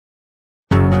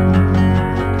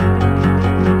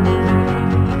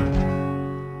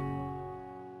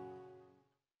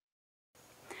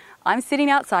I'm sitting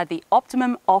outside the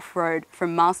Optimum Off-Road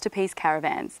from Masterpiece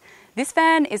Caravans. This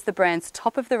van is the brand's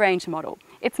top-of-the-range model.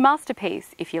 It's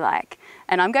Masterpiece, if you like,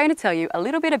 and I'm going to tell you a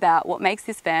little bit about what makes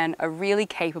this van a really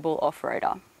capable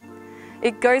off-roader.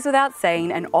 It goes without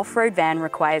saying an off-road van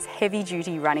requires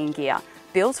heavy-duty running gear,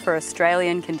 built for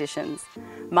Australian conditions.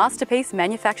 Masterpiece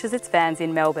manufactures its vans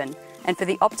in Melbourne, and for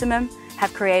the Optimum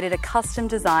have created a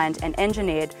custom-designed and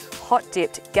engineered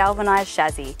hot-dipped galvanised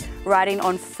chassis riding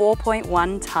on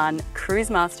 4.1-tonne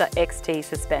Cruisemaster XT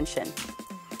suspension.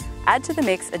 Add to the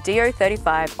mix a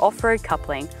DO35 off-road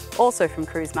coupling, also from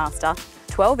Cruisemaster,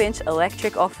 12-inch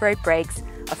electric off-road brakes,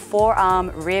 a 4-arm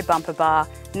rear bumper bar,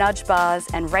 nudge bars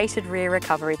and rated rear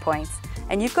recovery points,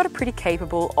 and you've got a pretty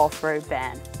capable off-road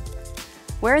van.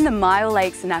 We're in the Myall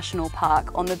Lakes National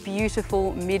Park on the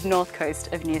beautiful mid-north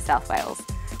coast of New South Wales.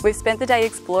 We've spent the day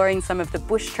exploring some of the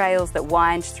bush trails that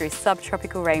wind through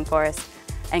subtropical rainforest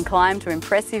and climb to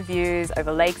impressive views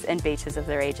over lakes and beaches of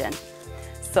the region.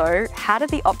 So, how did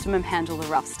the Optimum handle the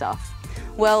rough stuff?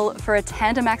 Well, for a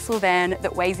tandem axle van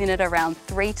that weighs in at around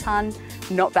 3 tonne,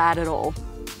 not bad at all.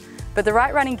 But the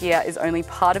right running gear is only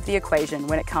part of the equation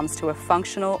when it comes to a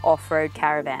functional off-road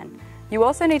caravan. You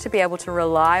also need to be able to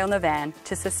rely on the van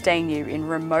to sustain you in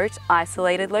remote,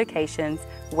 isolated locations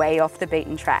way off the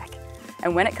beaten track.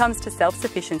 And when it comes to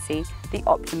self-sufficiency, the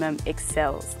Optimum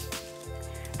excels.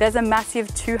 There's a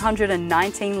massive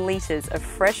 219 litres of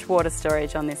fresh water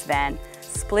storage on this van,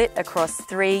 split across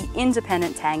 3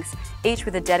 independent tanks, each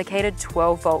with a dedicated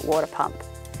 12-volt water pump.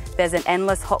 There's an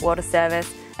endless hot water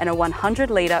service and a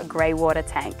 100-litre grey water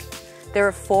tank. There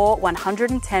are 4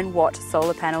 110-watt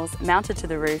solar panels mounted to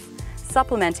the roof,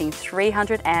 supplementing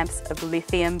 300 amps of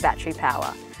lithium battery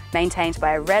power, maintained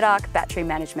by a Red Arc battery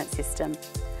management system.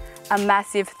 A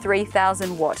massive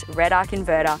 3,000-watt Red Arc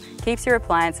inverter keeps your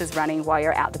appliances running while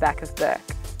you're out the back of Burke.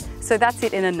 So that's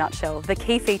it in a nutshell, the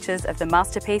key features of the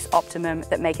Masterpiece Optimum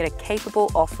that make it a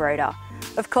capable off-roader.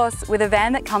 Of course, with a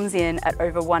van that comes in at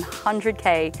over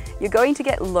 100k, you're going to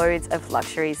get loads of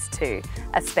luxuries too.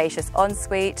 A spacious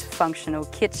ensuite, functional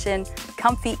kitchen,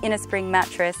 comfy inner spring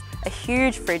mattress, a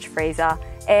huge fridge freezer,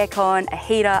 aircon, a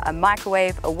heater, a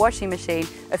microwave, a washing machine,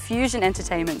 a fusion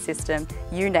entertainment system,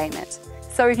 you name it.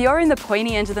 So if you're in the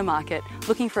pointy end of the market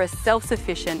looking for a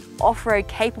self-sufficient, off-road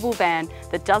capable van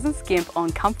that doesn't skimp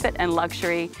on comfort and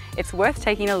luxury, it's worth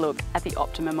taking a look at the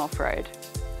Optimum Off-Road.